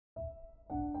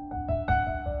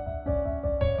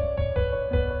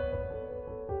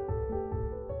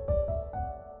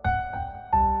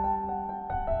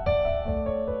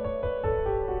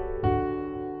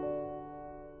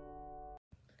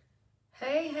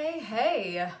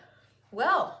Hey.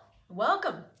 Well,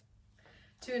 welcome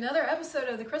to another episode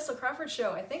of the Christel Crawford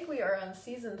Show. I think we are on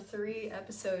season 3,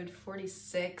 episode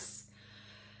 46.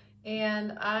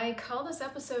 And I call this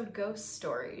episode Ghost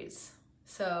Stories.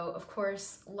 So, of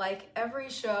course, like every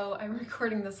show, I'm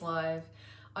recording this live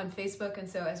on Facebook. And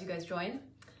so as you guys join,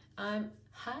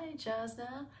 hi,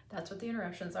 Jasna. That's what the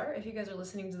interruptions are. If you guys are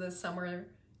listening to this somewhere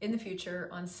in the future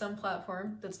on some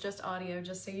platform that's just audio,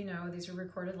 just so you know, these are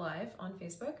recorded live on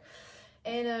Facebook.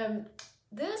 And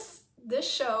this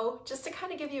show, just to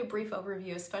kind of give you a brief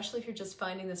overview, especially if you're just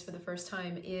finding this for the first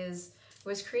time,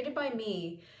 was created by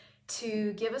me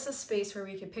to give us a space where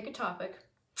we could pick a topic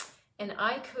and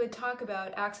I could talk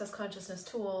about access consciousness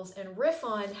tools and riff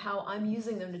on how I'm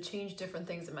using them to change different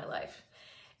things in my life.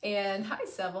 And hi,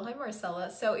 Seville. Hi, Marcella.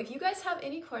 So if you guys have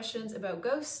any questions about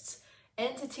ghosts,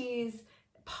 entities,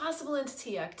 possible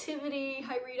entity activity,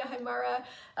 hi Rita, hi Mara,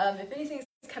 if anything's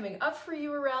coming up for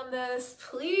you around this,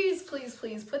 please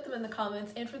put them in the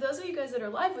comments. And for those of you guys that are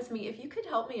live with me, if you could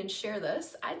help me and share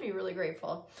this, I'd be really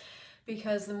grateful,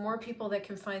 because the more people that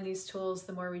can find these tools,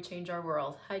 the more we change our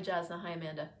world. Hi Jasna, hi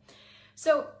Amanda.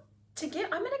 So I'm gonna do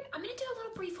a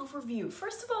little brief overview.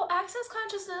 First of all, access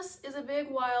consciousness is a big,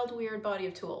 wild, weird body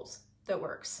of tools that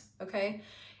works, okay?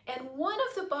 And one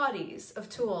of the bodies of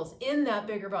tools in that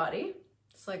bigger body,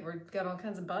 it's like we've got all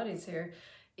kinds of bodies here,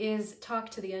 is talk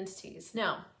to the entities.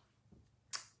 Now,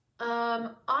 I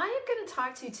am going to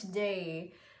talk to you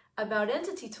today about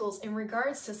entity tools in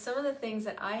regards to some of the things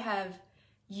that I have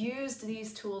used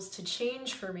these tools to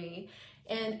change for me.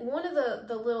 And one of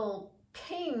the little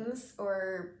pings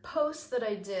or posts that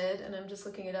I did, and I'm just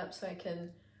looking it up so I can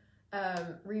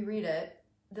reread it,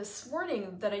 this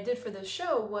morning that I did for this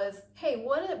show was, hey,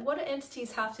 what do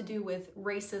entities have to do with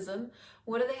racism?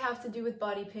 What do they have to do with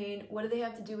body pain? What do they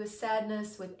have to do with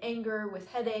sadness, with anger, with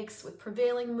headaches, with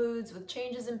prevailing moods, with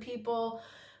changes in people,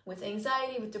 with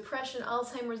anxiety, with depression,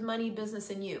 Alzheimer's, money, business,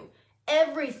 and you?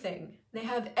 Everything. They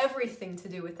have everything to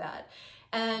do with that.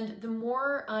 And the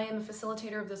more I am a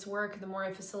facilitator of this work, the more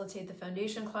I facilitate the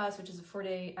foundation class, which is a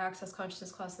 4-day access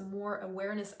consciousness class, the more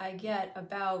awareness I get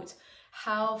about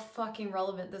how fucking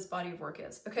relevant this body of work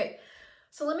is. Okay,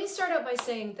 so let me start out by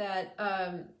saying that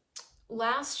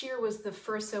last year was the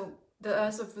first, so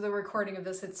as of the recording of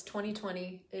this, it's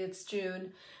 2020, it's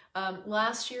June.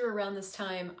 Last year around this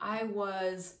time, I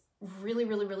was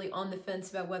really on the fence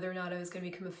about whether or not I was going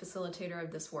to become a facilitator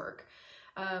of this work.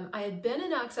 I had been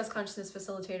an access consciousness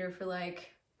facilitator for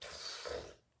like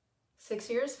 6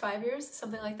 years, 5 years,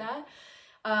 something like that.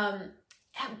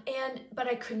 But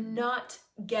I could not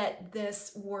get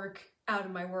this work out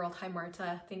of my world. Hi,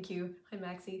 Marta. Thank you. Hi,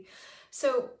 Maxie.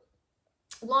 So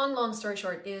long story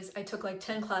short is I took like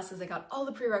 10 classes. I got all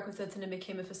the prerequisites and I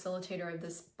became a facilitator of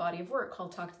this body of work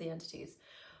called Talk to the Entities.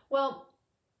 Well,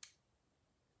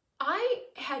 I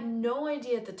had no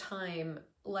idea at the time,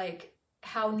 like,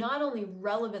 how not only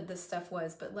relevant this stuff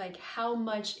was, but like how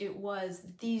much it was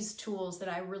these tools that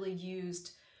I really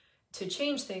used to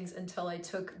change things until I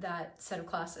took that set of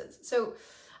classes. So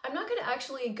I'm not going to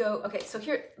actually go, okay, so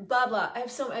here, blah, blah. I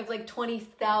have like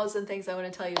 20,000 things I want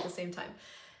to tell you at the same time.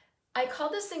 I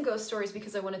call this thing Ghost Stories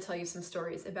because I want to tell you some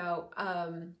stories about,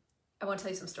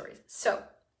 So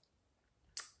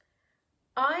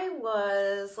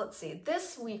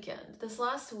this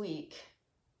last week,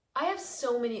 I have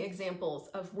so many examples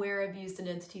of where I've used an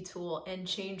entity tool and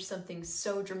changed something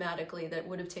so dramatically that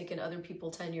would have taken other people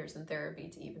 10 years in therapy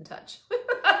to even touch.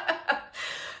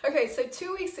 Okay, so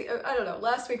 2 weeks ago, I don't know,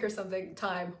 last week or something,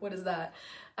 what is that?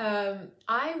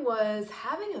 I was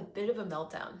having a bit of a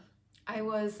meltdown. I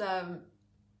was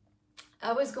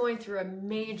going through a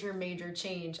major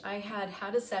change. I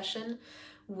had a session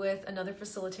with another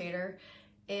facilitator,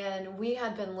 and we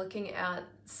had been looking at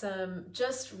some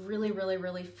just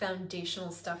really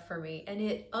foundational stuff for me. And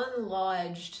it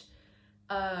unlodged,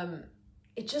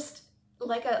 it just,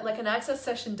 like an access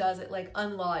session does, it like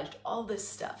unlodged all this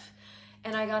stuff.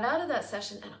 And I got out of that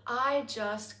session and I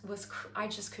just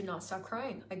could not stop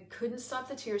crying. I couldn't stop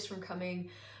the tears from coming.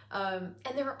 And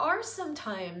there are some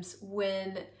times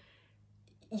when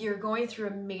you're going through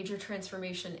a major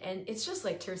transformation and it's just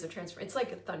like tears of transformation. It's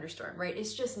like a thunderstorm, right? It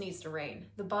just needs to rain.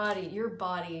 Your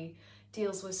body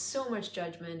deals with so much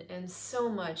judgment and so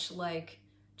much like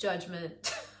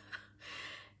judgment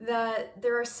that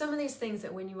there are some of these things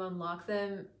that when you unlock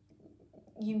them,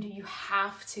 you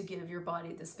have to give your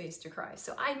body the space to cry.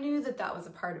 So I knew that was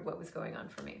a part of what was going on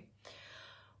for me.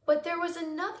 But there was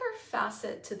another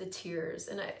facet to the tears.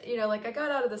 And I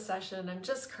got out of the session, I'm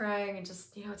just crying and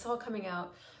just, it's all coming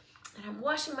out. And I'm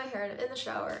washing my hair and I'm in the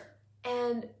shower.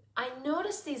 And I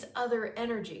noticed these other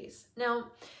energies.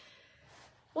 Now,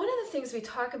 One of the things we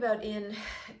talk about in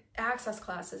access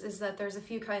classes is that there's a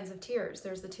few kinds of tears.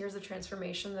 There's the tears of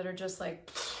transformation that are just like,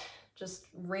 just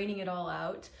raining it all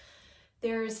out.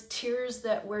 There's tears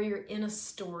that where you're in a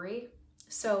story.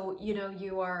 So, you know,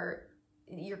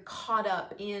 you're caught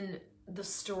up in the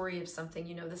story of something,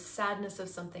 you know, the sadness of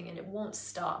something, and it won't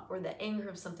stop, or the anger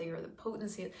of something, or the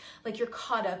potency, like you're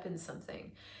caught up in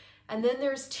something. And then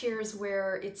there's tears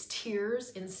where it's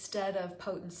tears instead of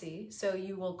potency. So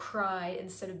you will cry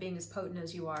instead of being as potent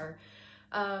as you are.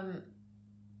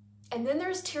 And then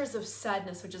there's tears of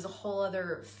sadness, which is a whole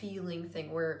other feeling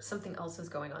thing where something else is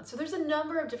going on. So there's a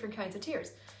number of different kinds of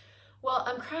tears. Well,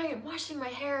 I'm crying and washing my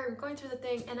hair and going through the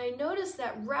thing, and I noticed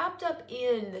that wrapped up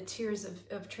in the tears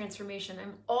of transformation,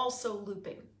 I'm also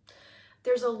looping.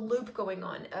 There's a loop going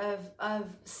on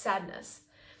of sadness.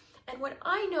 And what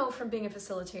I know from being a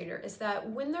facilitator is that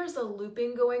when there's a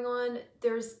looping going on,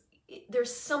 there's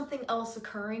something else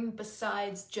occurring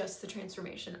besides just the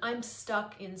transformation. I'm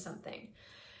stuck in something.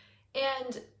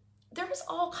 And there's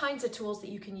all kinds of tools that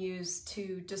you can use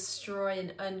to destroy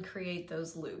and uncreate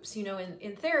those loops. You know,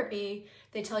 in therapy,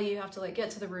 they tell you have to like get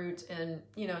to the root and,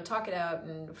 you know, talk it out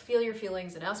and feel your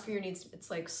feelings and ask for your needs. It's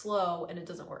like slow and it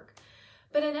doesn't work.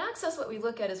 But in Access, what we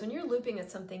look at is when you're looping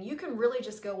at something, you can really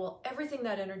just go, well, everything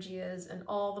that energy is and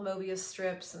all the Mobius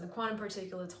strips and the quantum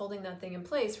particulates holding that thing in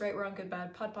place, right? Wrong, good,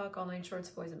 bad, pod, poc, all nine shorts,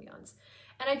 boys and beyonds.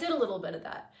 And I did a little bit of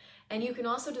that. And you can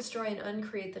also destroy and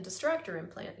uncreate the distractor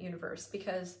implant universe,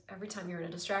 because every time you're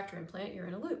in a distractor implant, you're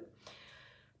in a loop.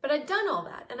 But I'd done all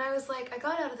that. And I was like, I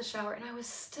got out of the shower and I was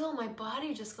still, my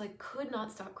body just like could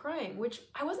not stop crying, which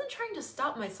I wasn't trying to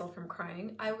stop myself from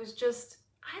crying. I was just,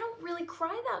 I don't really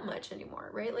cry that much anymore,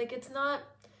 right? Like it's not,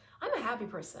 I'm a happy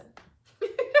person.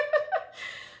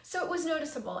 So it was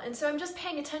noticeable. And so I'm just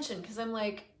paying attention because I'm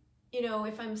like, you know,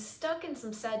 if I'm stuck in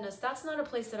some sadness, that's not a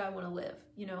place that I want to live,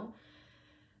 you know?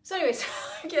 So anyways,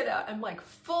 I get out, I'm like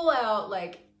full out,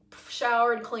 like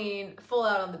showered, clean, full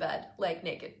out on the bed, like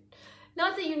naked.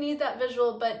 Not that you need that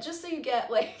visual, but just so you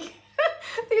get like,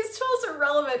 these tools are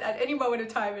relevant at any moment in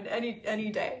time and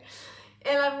any day.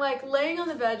 And I'm like laying on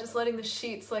the bed, just letting the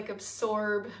sheets like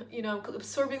absorb, you know,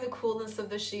 absorbing the coolness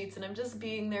of the sheets. And I'm just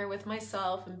being there with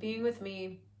myself and being with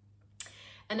me.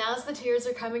 And as the tears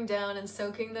are coming down and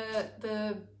soaking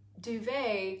the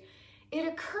duvet, it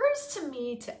occurs to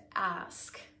me to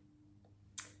ask,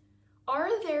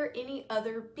 are there any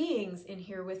other beings in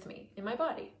here with me, in my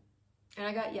body? And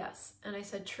I got yes. And I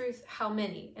said, truth, how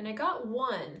many? And I got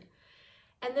one.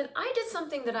 And then I did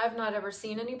something that I've not ever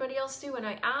seen anybody else do. And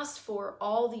I asked for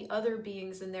all the other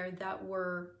beings in there that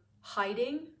were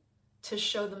hiding to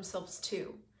show themselves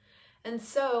too. And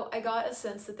so I got a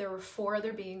sense that there were 4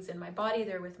 other beings in my body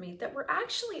there with me that were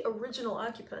actually original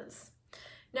occupants.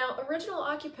 Now, original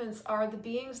occupants are the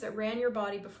beings that ran your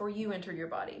body before you entered your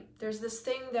body. There's this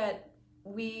thing that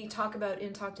we talk about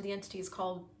in Talk to the Entities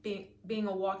called being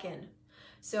a walk-in.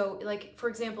 So like, for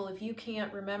example, if you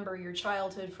can't remember your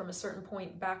childhood from a certain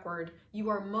point backward, you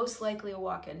are most likely a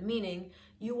walk-in, meaning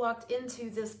you walked into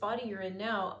this body you're in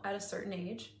now at a certain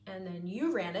age, and then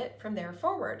you ran it from there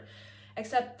forward.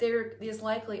 Except there is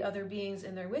likely other beings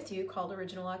in there with you called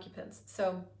original occupants.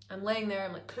 So I'm laying there,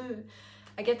 I'm like,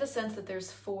 I get the sense that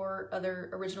there's 4 other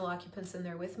original occupants in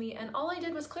there with me, and all I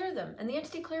did was clear them. And the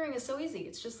entity clearing is so easy.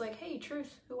 It's just like, hey,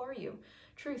 truth, who are you?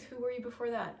 Truth, who were you before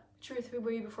that? Truth, who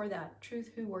were you before that?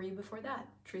 Truth, who were you before that?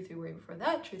 Truth, who were you before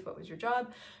that? Truth, what was your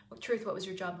job? Truth, what was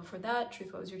your job before that?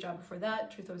 Truth, what was your job before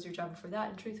that? Truth, what was your job before that?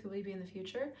 And truth, who will you be in the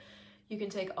future? You can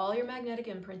take all your magnetic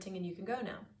imprinting and you can go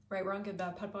now. Right, wrong, good,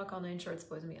 bad, pod, poc, all nine shorts,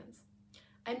 boys and beyonds.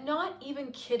 I'm not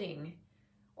even kidding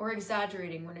or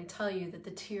exaggerating when I tell you that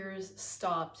the tears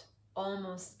stopped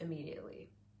almost immediately.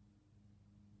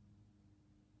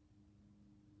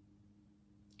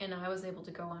 And I was able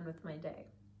to go on with my day.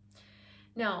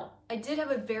 Now, I did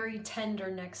have a very tender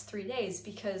next 3 days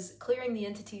because clearing the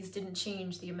entities didn't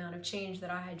change the amount of change that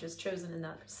I had just chosen in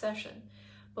that session.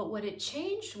 But what it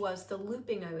changed was the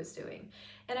looping I was doing.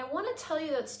 And I want to tell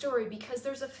you that story because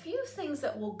there's a few things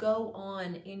that will go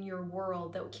on in your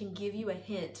world that can give you a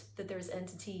hint that there's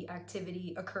entity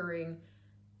activity occurring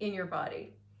in your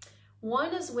body.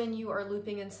 One is when you are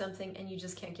looping in something and you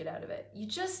just can't get out of it. You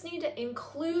just need to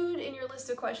include in your list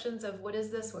of questions of what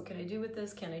is this? What can I do with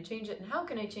this? Can I change it? And how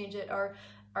can I change it? Are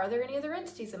there any other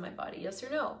entities in my body? Yes or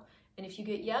no? And if you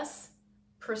get yes,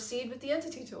 proceed with the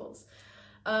entity tools.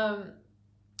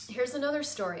 Here's another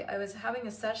story. I was having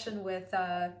a session with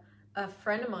a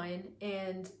friend of mine,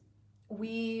 and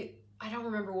I don't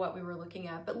remember what we were looking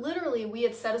at, but literally we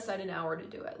had set aside an hour to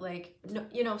do it. Like, no,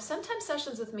 you know, sometimes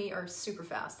sessions with me are super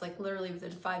fast. Like literally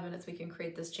within 5 minutes, we can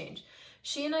create this change.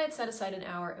 She and I had set aside an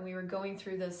hour and we were going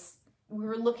through this, we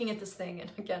were looking at this thing.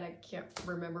 And again, I can't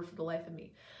remember for the life of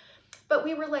me, but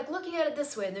we were like looking at it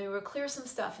this way and then we would clear some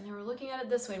stuff and then we were looking at it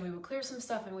this way and we would clear some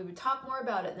stuff and we would talk more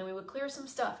about it and then we would clear some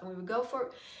stuff and we would go for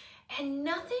it. And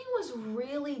nothing was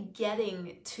really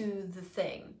getting to the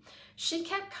thing. She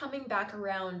kept coming back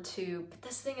around to, but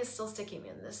this thing is still sticking me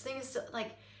and this thing is still,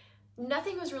 like,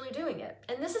 nothing was really doing it.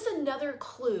 And this is another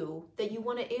clue that you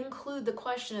want to include the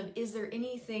question of, is there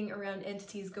anything around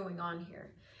entities going on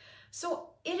here?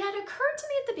 So it had occurred to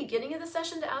me at the beginning of the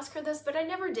session to ask her this, but I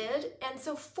never did. And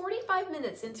so 45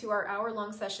 minutes into our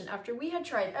hour-long session, after we had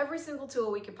tried every single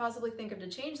tool we could possibly think of to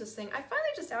change this thing, I finally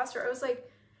just asked her, I was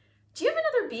like, do you have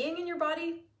another being in your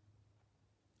body?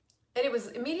 And it was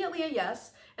immediately a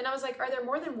yes. And I was like, are there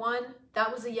more than one?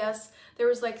 That was a yes. There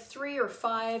was like 3 or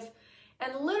 5.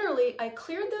 And literally I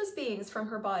cleared those beings from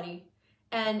her body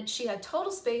and she had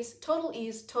total space, total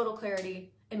ease, total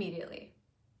clarity immediately.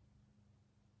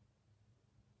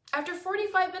 After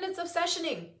 45 minutes of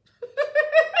sessioning.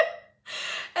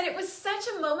 And it was such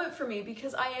a moment for me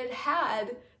because I had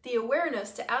had the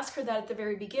awareness to ask her that at the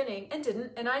very beginning and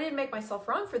didn't, and I didn't make myself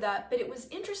wrong for that, but it was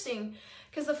interesting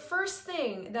because the first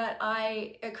thing that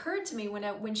occurred to me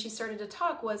when she started to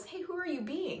talk was, hey, who are you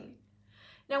being?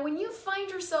 Now, when you find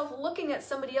yourself looking at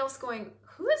somebody else going,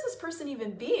 who is this person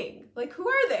even being? Like, who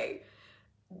are they?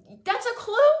 That's a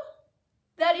clue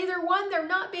that either 1, they're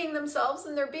not being themselves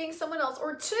and they're being someone else,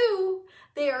 or 2,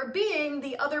 they are being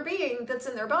the other being that's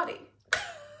in their body.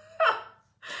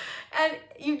 And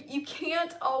you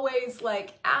can't always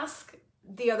like ask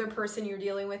the other person you're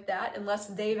dealing with that unless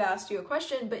they've asked you a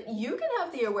question, but you can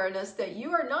have the awareness that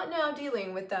you are not now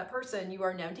dealing with that person. You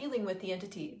are now dealing with the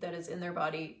entity that is in their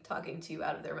body talking to you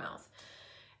out of their mouth.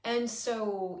 And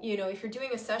so, you know, if you're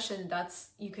doing a session,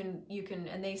 that's, you can,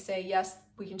 and they say, yes,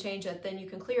 we can change it, then you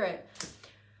can clear it.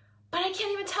 But I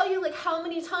can't even tell you like how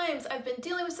many times I've been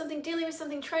dealing with something,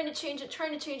 trying to change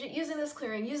it, using this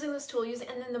clearing, using this tool,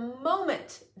 and then the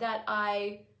moment that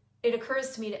it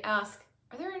occurs to me to ask,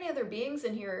 are there any other beings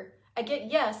in here? I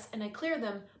get yes, and I clear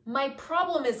them. My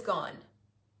problem is gone.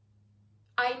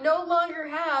 I no longer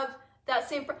have that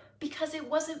same because it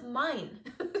wasn't mine.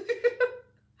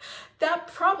 That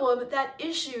problem, that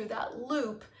issue, that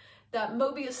loop, that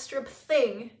Mobius strip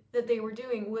thing that they were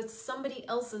doing was somebody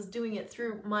else's doing it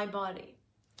through my body.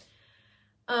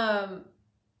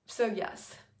 So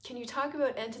yes, can you talk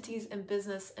about entities and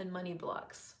business and money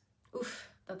blocks? Oof,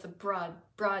 that's a broad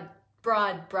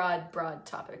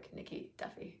topic, Nikki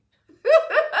Duffy.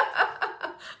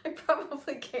 I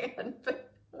probably can,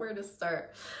 but where to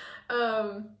start?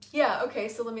 Yeah, okay,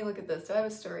 so let me look at this. So I have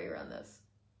a story around this.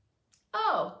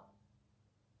 Oh,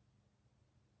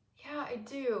 yeah, I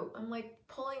do. I'm like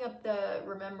pulling up the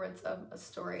remembrance of a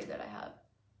story that I have.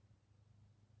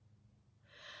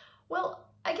 Well,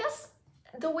 I guess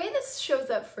the way this shows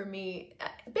up for me,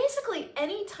 basically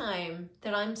any time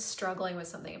that I'm struggling with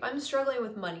something, if I'm struggling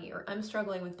with money or I'm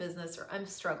struggling with business or I'm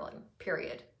struggling,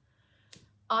 period,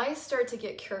 I start to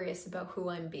get curious about who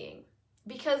I'm being.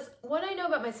 Because what I know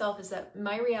about myself is that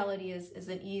my reality is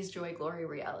an ease, joy, glory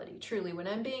reality. Truly, when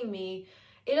I'm being me,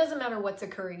 it doesn't matter what's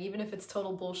occurring, even if it's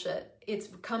total bullshit. It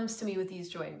comes to me with ease,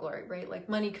 joy, and glory, right? Like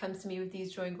money comes to me with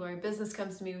ease, joy, and glory. Business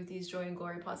comes to me with ease, joy, and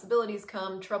glory. Possibilities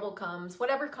come, trouble comes,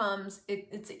 whatever comes,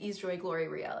 it's an ease, joy, glory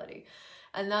reality.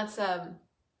 And that's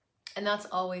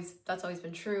always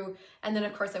been true. And then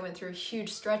of course I went through a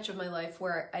huge stretch of my life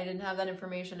where I didn't have that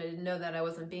information. I didn't know that I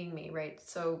wasn't being me, right?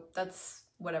 So that's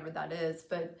whatever that is.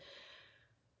 But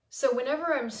so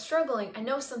whenever I'm struggling, I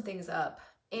know something's up.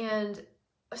 And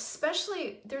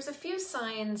especially, there's a few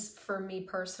signs for me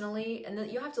personally, and then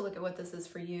you have to look at what this is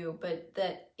for you, but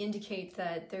that indicate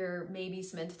that there may be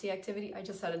some entity activity. I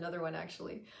just had another one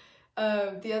actually.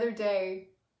 The other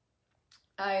day,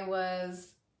 I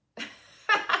was,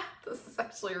 this is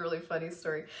actually a really funny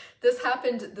story. This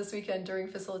happened this weekend during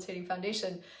Facilitating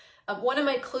Foundation. One of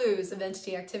my clues of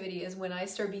entity activity is when I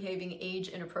start behaving age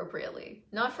inappropriately.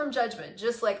 Not from judgment,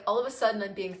 just like all of a sudden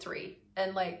I'm being 3.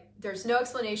 And like, there's no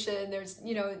explanation, there's,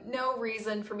 you know, no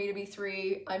reason for me to be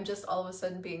 3. I'm just all of a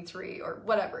sudden being 3 or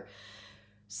whatever.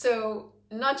 So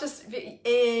not just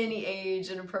any age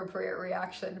inappropriate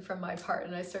reaction from my part.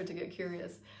 And I start to get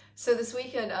curious. So this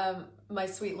weekend, my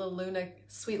sweet little Luna,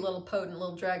 sweet little potent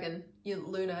little dragon,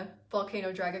 Luna,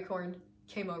 volcano dragacorn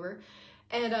came over.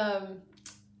 And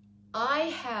I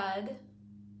had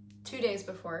 2 days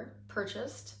before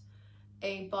purchased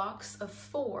a box of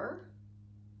 4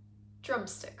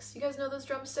 drumsticks. You guys know those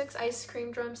drumsticks? Ice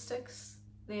cream drumsticks.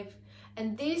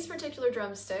 And these particular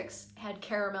drumsticks had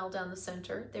caramel down the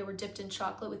center. They were dipped in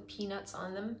chocolate with peanuts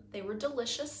on them. They were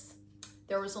delicious.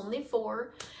 There was only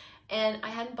 4. And I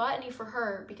hadn't bought any for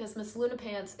her because Miss Luna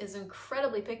Pants is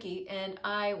incredibly picky, and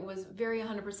I was very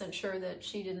 100% sure that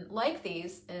she didn't like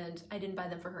these, and I didn't buy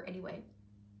them for her anyway.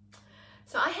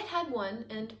 So I had one,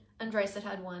 and Andres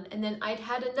had one, and then I'd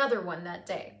had another one that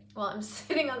day. Well, I'm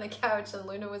sitting on the couch and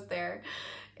Luna was there,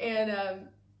 and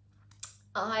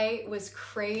I was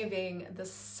craving the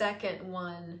second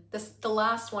one, the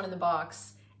last one in the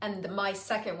box, and my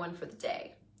second one for the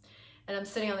day. And I'm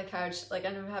sitting on the couch, like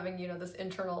I'm having, you know, this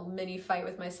internal mini fight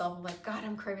with myself. I'm like, God,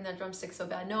 I'm craving that drumstick so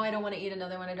bad. No, I don't want to eat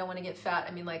another one. I don't want to get fat.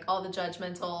 I mean, like all the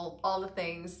judgmental, all the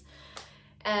things.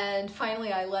 And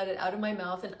finally I let it out of my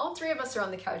mouth, and all 3 of us are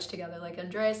on the couch together, like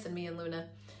Andres and me and Luna.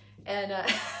 And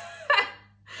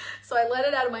so I let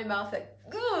it out of my mouth like,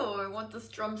 oh, I want this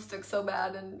drumstick so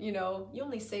bad. And you know, you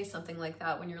only say something like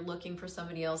that when you're looking for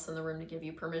somebody else in the room to give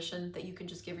you permission that you can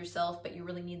just give yourself, but you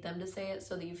really need them to say it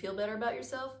so that you feel better about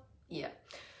yourself. Yeah.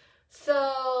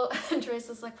 So Andres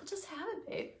was like, well, just have it,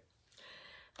 babe.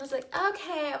 I was like,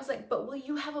 okay. I was like, but will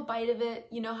you have a bite of it?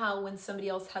 You know how when somebody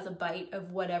else has a bite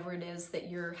of whatever it is that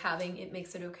you're having, it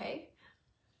makes it okay?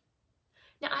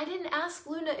 Now, I didn't ask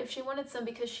Luna if she wanted some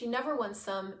because she never wants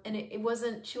some, and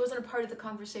she wasn't a part of the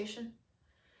conversation.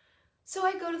 So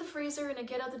I go to the freezer and I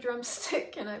get out the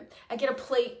drumstick, and I get a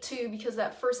plate too, because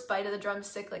that first bite of the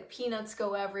drumstick, like peanuts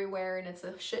go everywhere and it's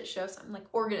a shit show. So I'm like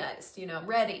organized, you know,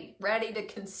 ready to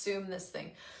consume this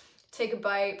thing. Take a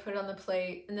bite, put it on the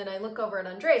plate, and then I look over at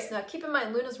Andres. Now keep in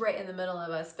mind, Luna's right in the middle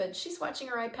of us, but she's watching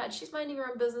her iPad. She's minding her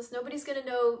own business. Nobody's gonna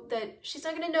know that, she's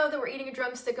not gonna know that we're eating a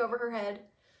drumstick over her head.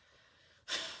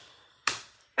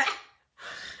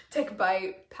 Take a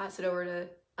bite, pass it over to,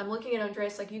 I'm looking at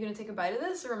Andres like, you gonna take a bite of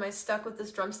this, or am I stuck with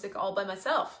this drumstick all by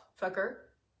myself, fucker?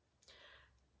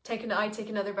 I take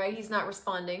another bite, he's not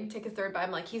responding. Take a third bite,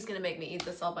 I'm like, he's gonna make me eat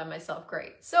this all by myself,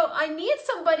 great. So I need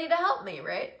somebody to help me,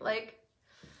 right? Like,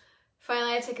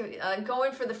 finally I'm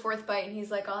going for the 4th bite, and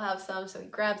he's like, I'll have some, so he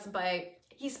grabs a bite.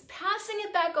 He's passing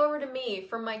it back over to me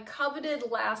for my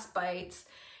coveted last bites,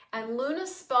 and Luna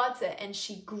spots it, and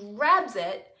she grabs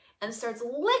it and starts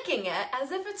licking it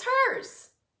as if it's hers.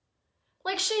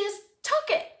 Like she just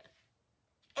took it.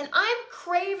 And I'm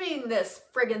craving this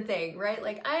friggin' thing, right?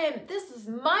 Like this is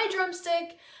my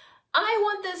drumstick. I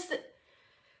want this.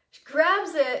 She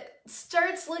grabs it,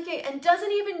 starts licking, and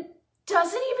doesn't even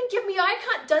give me eye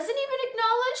contact, doesn't even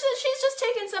acknowledge that she's just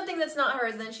taken something that's not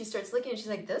hers. And then she starts licking, and she's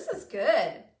like, this is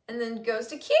good. And then goes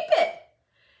to keep it.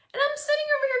 And I'm sitting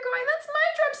over here going, that's my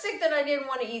drumstick that I didn't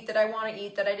want to eat, that I want to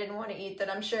eat, that I didn't want to eat, that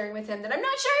I'm sharing with him, that I'm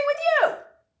not sharing with you.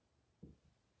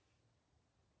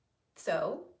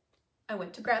 So I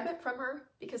went to grab it from her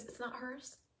because it's not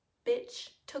hers. Bitch,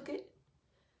 took it,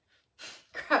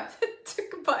 grabbed it,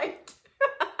 took a bite.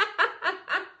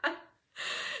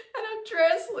 And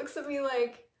Andres looks at me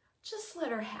like, just let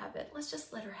her have it. Let's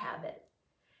just let her have it.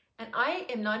 And I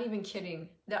am not even kidding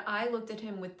that I looked at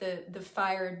him with the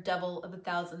fire devil of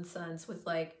 1,000 suns with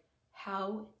like,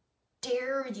 how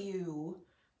dare you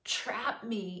trap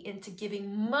me into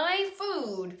giving my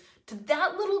food to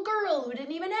that little girl who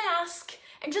didn't even ask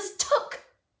and just took.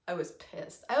 I was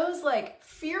pissed. I was like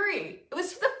fury. It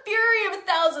was the fury of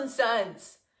 1,000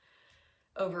 suns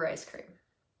over ice cream.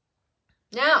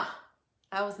 Now,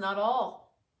 that was not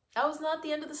all. That was not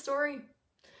the end of the story.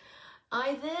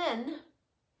 I then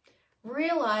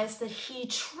realized that he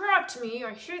trapped me.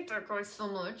 I hate that guy so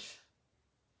much.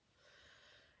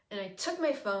 And I took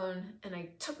my phone and I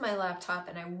took my laptop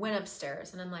and I went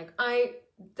upstairs, and I'm like,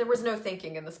 there was no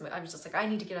thinking in this moment. I was just like, I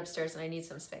need to get upstairs and I need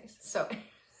some space. So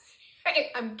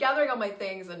I'm gathering all my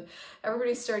things, and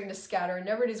everybody's starting to scatter, and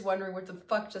everybody's wondering what the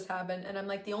fuck just happened. And I'm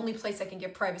like, the only place I can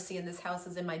get privacy in this house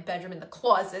is in my bedroom, in the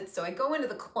closet. So I go into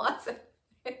the closet.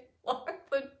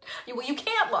 Well, you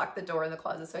can't lock the door in the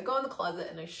closet. So I go in the closet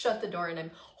and I shut the door, and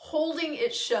I'm holding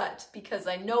it shut because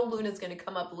I know Luna's going to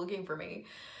come up looking for me.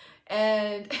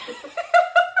 And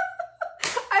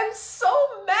I'm so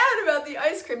mad about the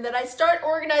ice cream that I start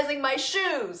organizing my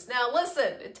shoes. Now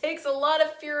listen, it takes a lot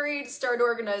of fury to start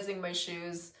organizing my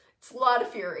shoes. It's a lot of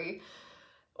fury.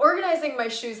 Organizing my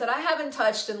shoes that I haven't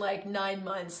touched in like 9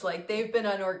 months. Like they've been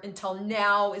until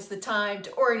now is the time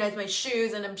to organize my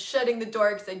shoes, and I'm shutting the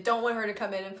door because I don't want her to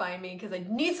come in and find me because I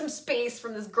need some space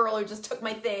from this girl who just took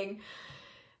my thing.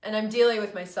 And I'm dealing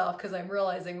with myself because I'm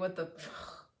realizing what the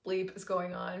bleep is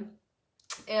going on.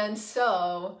 And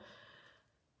so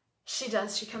she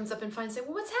does. She comes up and finds it.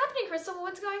 Well, what's happening, Christel? Well,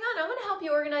 what's going on? I'm going to help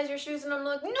you organize your shoes. And I'm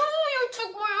like, no, you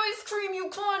took my ice cream. You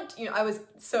can't. You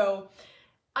know,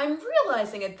 I'm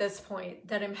realizing at this point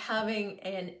that I'm having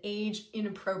an age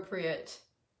inappropriate,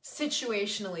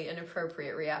 situationally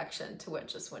inappropriate reaction to what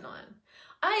just went on.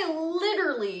 I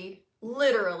literally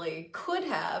could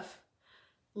have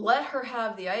let her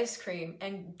have the ice cream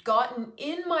and gotten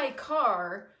in my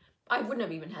car. I wouldn't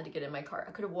have even had to get in my car.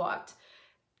 I could have walked,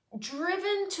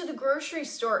 driven to the grocery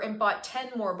store and bought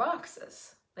 10 more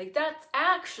boxes. Like, that's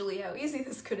actually how easy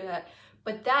this could have been.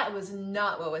 But that was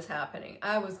not what was happening.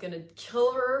 I was going to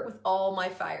kill her with all my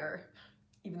fire,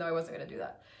 even though I wasn't going to do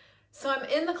that. So I'm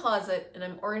in the closet and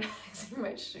I'm organizing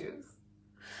my shoes.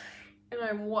 And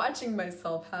I'm watching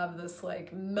myself have this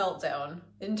like meltdown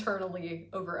internally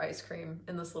over ice cream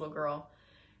in this little girl.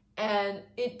 And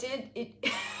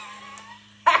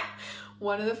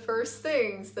one of the first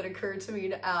things that occurred to me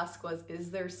to ask was, is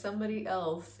there somebody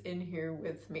else in here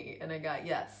with me? And I got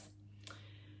yes.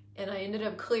 And I ended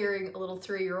up clearing a little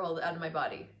 3-year-old out of my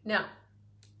body. Now,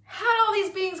 how did all these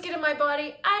beings get in my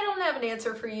body? I don't have an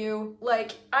answer for you.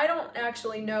 Like, I don't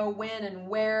actually know when and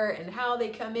where and how they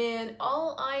come in.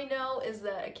 All I know is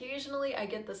that occasionally I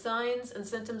get the signs and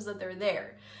symptoms that they're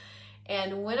there.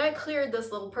 And when I cleared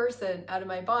this little person out of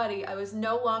my body, I was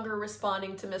no longer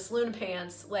responding to Miss Luna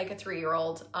Pants like a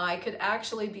 3-year-old. I could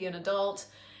actually be an adult,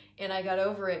 and I got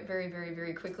over it very, very,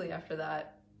 very quickly after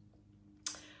that.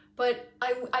 But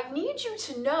I need you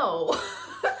to know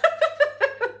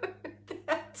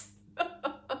that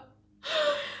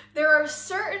there are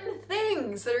certain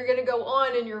things that are going to go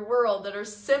on in your world that are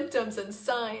symptoms and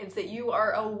signs that you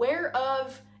are aware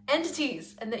of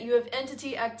entities and that you have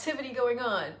entity activity going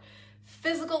on.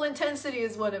 Physical intensity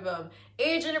is one of them.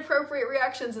 Age inappropriate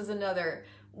reactions is another.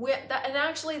 And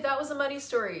actually, that was a money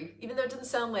story, even though it didn't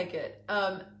sound like it.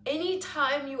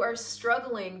 Anytime you are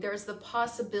struggling, there's the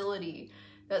possibility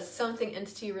that something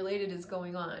entity related is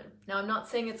going on. Now, I'm not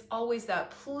saying it's always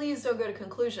that. Please don't go to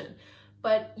conclusion.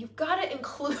 But you've got to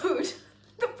include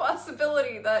the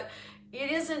possibility that it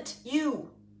isn't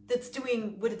you that's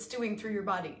doing what it's doing through your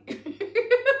body.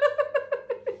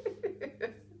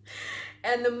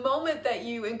 And the moment that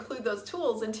you include those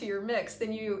tools into your mix,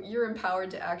 then you're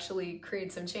empowered to actually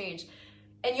create some change.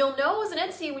 And you'll know as an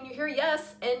entity when you hear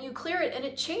yes and you clear it and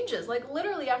it changes. Like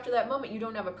literally after that moment, you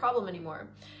don't have a problem anymore.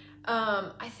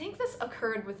 I think this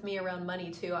occurred with me around money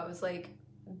too. I was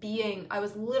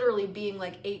literally being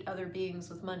like 8 other beings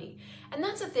with money. And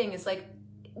that's the thing, is like,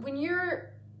 when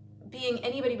you're being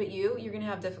anybody but you, you're gonna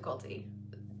have difficulty.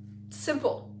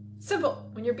 Simple.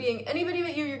 When you're being anybody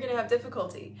but you, you're gonna have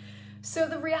difficulty. So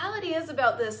the reality is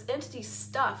about this entity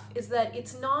stuff is that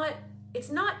it's not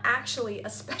actually a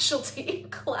specialty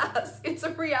class. It's a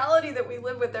reality that we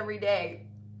live with every day.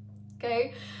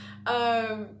 Okay?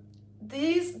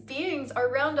 These beings are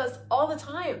around us all the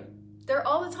time. They're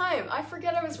all the time. I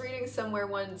forget, I was reading somewhere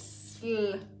once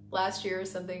last year or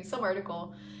something, some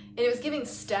article, and it was giving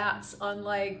stats on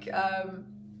like,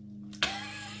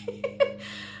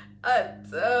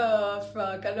 oh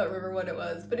fuck, I don't remember what it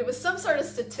was, but it was some sort of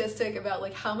statistic about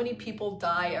like how many people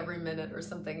die every minute or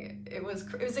something. It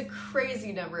was a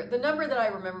crazy number. The number that I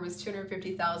remember was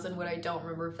 250,000. What I don't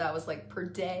remember if that was like per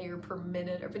day or per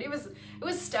minute, but it was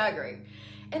staggering.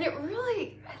 And it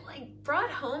really like brought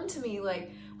home to me,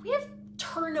 like, we have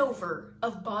turnover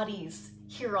of bodies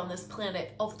here on this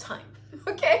planet all the time,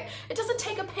 okay? It doesn't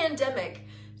take a pandemic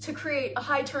to create a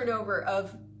high turnover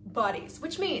of bodies,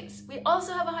 which means we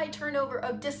also have a high turnover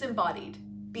of disembodied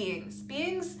beings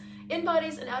in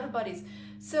bodies and out of bodies.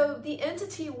 So the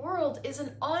entity world is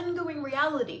an ongoing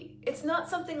reality. It's not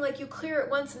something like you clear it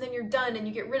once and then you're done and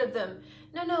you get rid of them.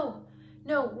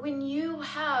 No, when you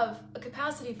have a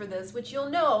capacity for this, which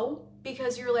you'll know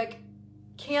because you're like,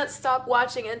 can't stop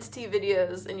watching entity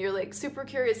videos and you're like super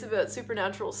curious about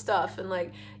supernatural stuff, and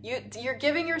like you're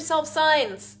giving yourself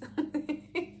signs.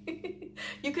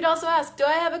 You could also ask, do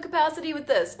I have a capacity with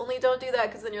this? Only don't do that,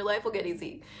 because then your life will get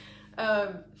easy.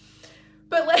 But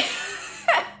like,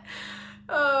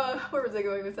 where was I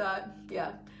going with that?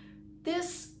 Yeah.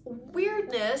 This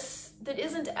weirdness that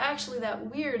isn't actually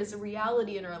that weird is a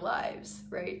reality in our lives,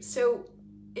 right? So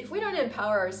if we don't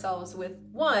empower ourselves with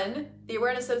 1, the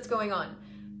awareness that it's going on,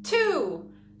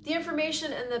 2, the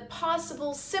information and the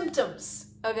possible symptoms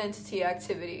of entity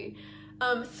activity,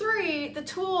 3, the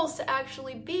tools to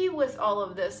actually be with all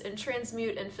of this and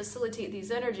transmute and facilitate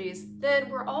these energies, then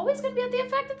we're always going to be at the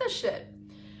effect of this shit.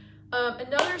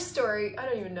 Another story, I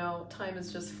don't even know, time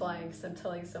is just flying because I'm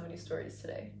telling so many stories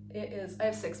today. I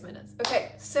have 6 minutes.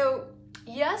 Okay, so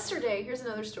yesterday, here's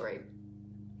another story.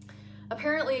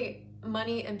 Apparently,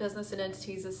 money and business and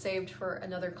entities is saved for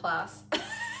another class.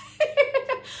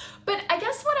 But I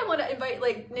guess what I want to invite,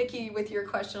 like Nikki, with your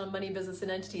question on money, business,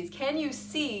 and entities, can you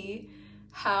see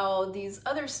how these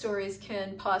other stories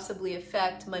can possibly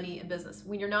affect money and business?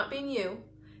 When you're not being you,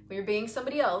 when you're being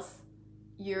somebody else,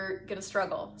 you're going to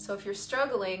struggle. So if you're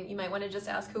struggling, you might want to just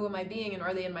ask, who am I being and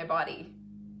are they in my body?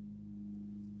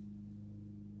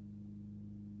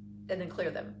 And then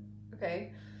clear them.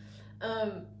 Okay.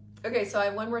 Okay, so I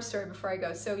have one more story before I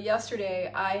go. So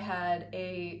yesterday I had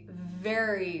a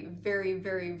very, very,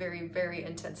 very, very, very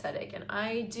intense headache. And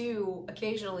I do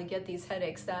occasionally get these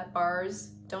headaches that bars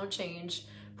don't change,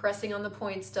 pressing on the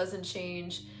points doesn't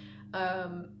change.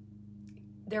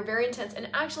 They're very intense. And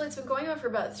actually it's been going on for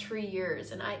about 3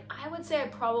 years. And I would say I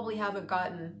probably haven't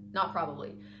gotten, not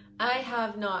probably, I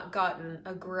have not gotten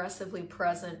aggressively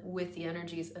present with the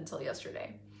energies until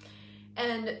yesterday.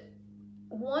 And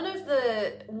one of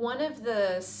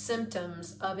the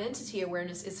symptoms of entity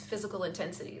awareness is physical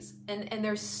intensities, and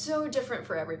they're so different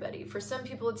for everybody. For some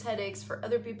people it's headaches, for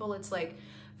other people it's like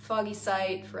foggy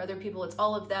sight, for other people it's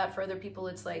all of that, for other people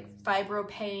it's like fibro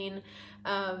pain.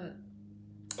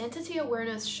 Entity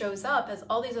awareness shows up as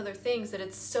all these other things that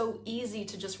it's so easy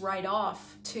to just write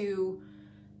off to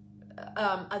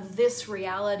this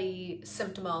reality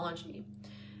symptomology.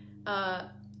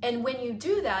 And when you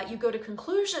do that, you go to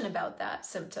conclusion about that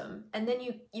symptom, and then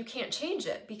you can't change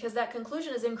it because that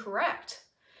conclusion is incorrect.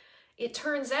 It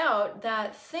turns out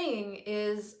that thing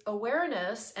is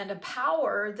awareness and a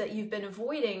power that you've been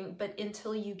avoiding, but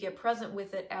until you get present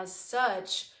with it as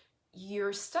such,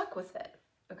 you're stuck with it,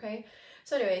 okay?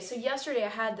 So anyway, so yesterday I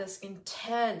had this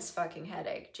intense fucking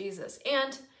headache, Jesus,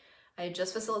 and I had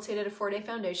just facilitated a 4-day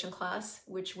foundation class,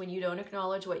 which when you don't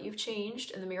acknowledge what you've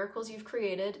changed and the miracles you've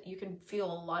created, you can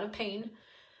feel a lot of pain.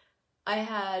 I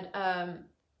had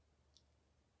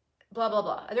blah, blah,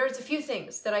 blah. There was a few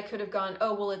things that I could have gone,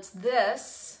 oh, well, it's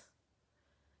this.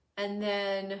 And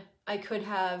then I could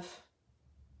have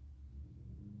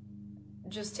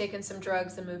just taken some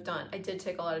drugs and moved on. I did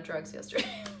take a lot of drugs yesterday.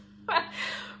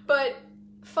 But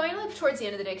finally, towards the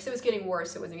end of the day, because it was getting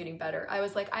worse, it wasn't getting better, I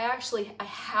was like, I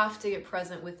have to get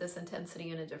present with this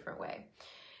intensity in a different way.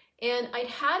 And I'd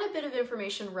had a bit of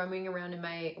information roaming around in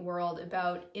my world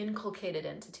about inculcated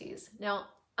entities. Now,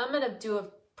 I'm going to do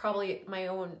probably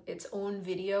its own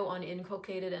video on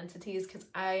inculcated entities, because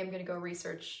I am going to go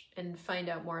research and find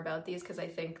out more about these, because I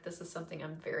think this is something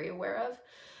I'm very aware of.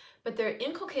 But their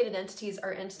inculcated entities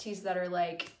are entities that are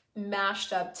like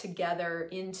mashed up together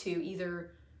into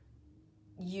either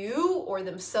you or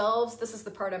themselves. This is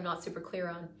the part I'm not super clear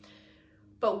on.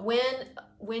 But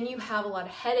when you have a lot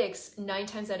of headaches, 9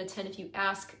 times out of 10, if you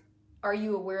ask, are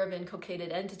you aware of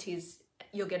inculcated entities,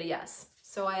 you'll get a yes.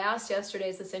 So I asked yesterday,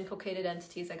 is this inculcated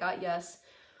entities? I got yes.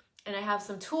 And I have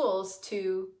some tools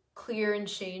to clear and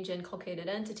change inculcated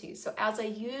entities. So as I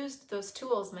used those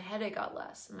tools, my headache got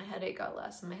less, and my headache got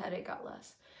less, and my headache got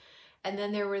less. And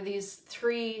then there were these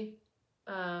 3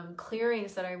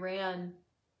 clearings that I ran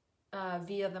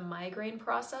via the migraine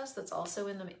process that's also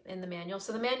in the manual.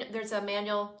 So there's a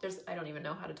manual, I don't even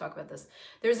know how to talk about this.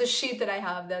 There's a sheet that I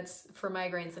have that's for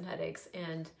migraines and headaches,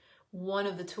 and one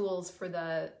of the tools for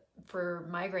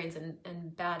migraines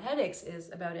and bad headaches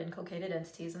is about inculcated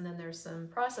entities, and then there's some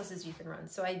processes you can run.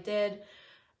 So I did,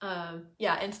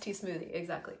 entity smoothie,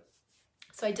 exactly.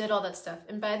 So I did all that stuff,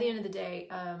 and by the end of the day,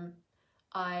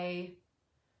 I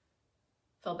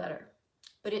felt better.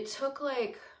 But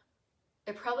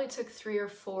it probably took 3 or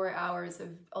 4 hours of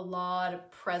a lot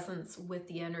of presence with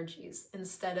the energies,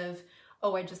 instead of,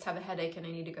 oh, I just have a headache and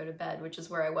I need to go to bed, which is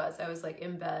where I was. I was like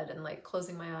in bed and like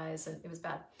closing my eyes, and it was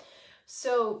bad.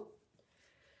 So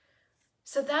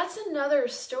that's another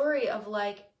story of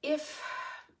like, if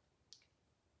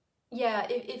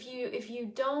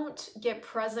you don't get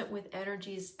present with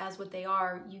energies as what they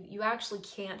are, you actually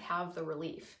can't have the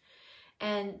relief.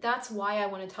 And that's why I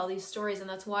want to tell these stories, and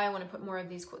that's why I want to put more of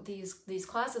these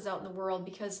classes out in the world,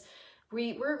 because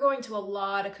we're going to a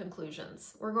lot of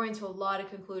conclusions. We're going to a lot of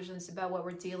conclusions about what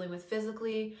we're dealing with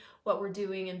physically, what we're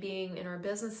doing and being in our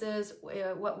businesses,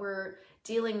 what we're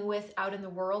dealing with out in the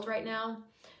world right now.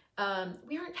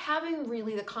 We aren't having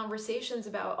really the conversations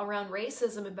around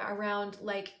racism, around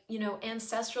like,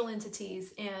 ancestral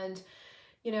entities and,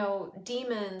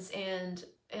 demons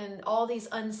and all these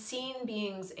unseen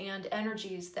beings and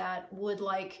energies that would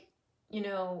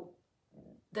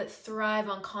that thrive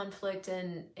on conflict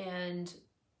and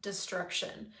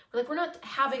destruction. We're not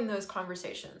having those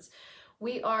conversations.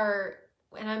 We are,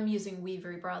 and I'm using we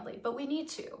very broadly, but we need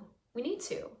to.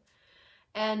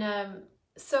 And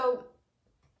so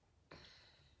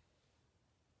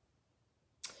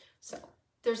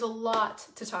there's a lot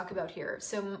to talk about here.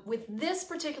 So with this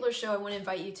particular show, I want to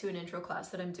invite you to an intro class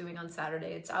that I'm doing on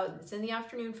Saturday. It's in the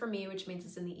afternoon for me, which means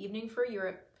it's in the evening for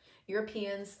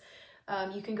Europeans.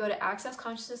 You can go to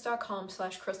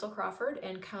accessconsciousness.com/Christel Crawford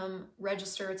and come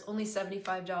register. It's only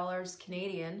 $75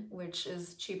 Canadian, which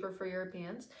is cheaper for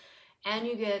Europeans. And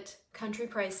you get country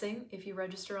pricing if you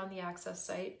register on the Access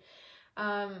site.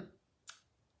 And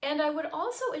I would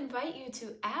also invite you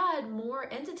to add more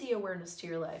entity awareness to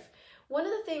your life. One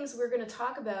of the things we're going to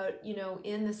talk about,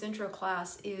 in this intro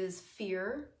class is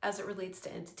fear as it relates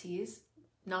to entities.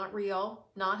 Not real,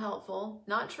 not helpful,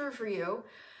 not true for you.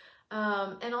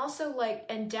 And also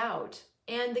and doubt.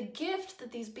 And the gift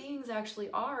that these beings actually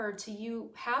are to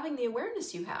you having the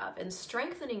awareness you have and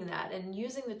strengthening that and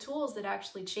using the tools that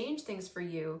actually change things for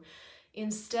you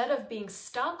instead of being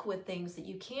stuck with things that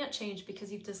you can't change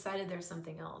because you've decided there's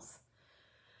something else.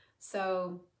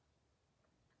 So,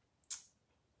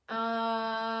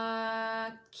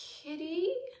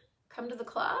 Kitty, come to the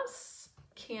class.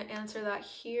 Can't answer that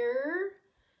here.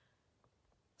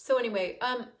 So anyway,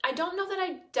 I don't know that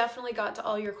I definitely got to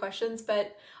all your questions,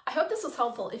 but I hope this was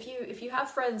helpful. If you have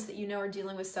friends that are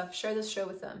dealing with stuff, share this show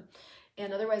with them.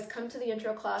 And otherwise, come to the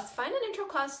intro class. Find an intro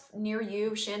class near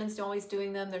you. Shannon's always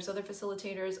doing them. There's other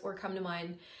facilitators, or come to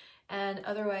mine. And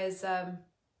otherwise,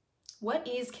 what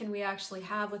ease can we actually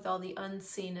have with all the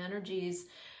unseen energies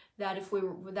that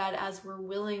as we're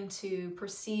willing to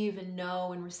perceive and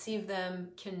know and receive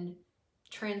them, can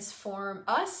transform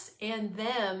us and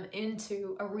them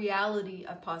into a reality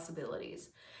of possibilities.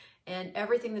 And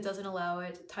everything that doesn't allow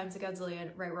it, times a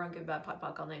godzillion, right, wrong, good, bad,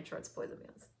 pot, all name shorts, boys and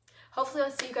bands. Hopefully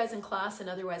I'll see you guys in class, and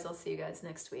otherwise I'll see you guys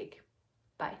next week.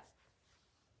 Bye.